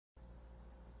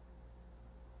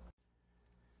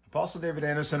Apostle David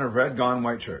Anderson of Red Gone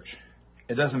White Church.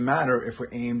 It doesn't matter if we're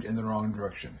aimed in the wrong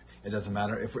direction. It doesn't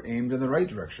matter if we're aimed in the right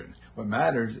direction. What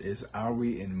matters is, are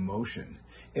we in motion?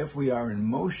 If we are in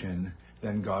motion,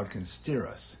 then God can steer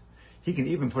us. He can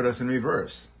even put us in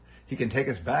reverse. He can take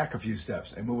us back a few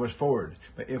steps and move us forward.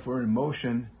 But if we're in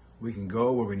motion, we can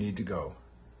go where we need to go.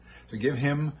 So give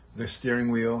him the steering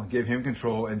wheel, give him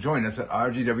control, and join us at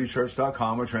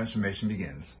rgwchurch.com where transformation begins.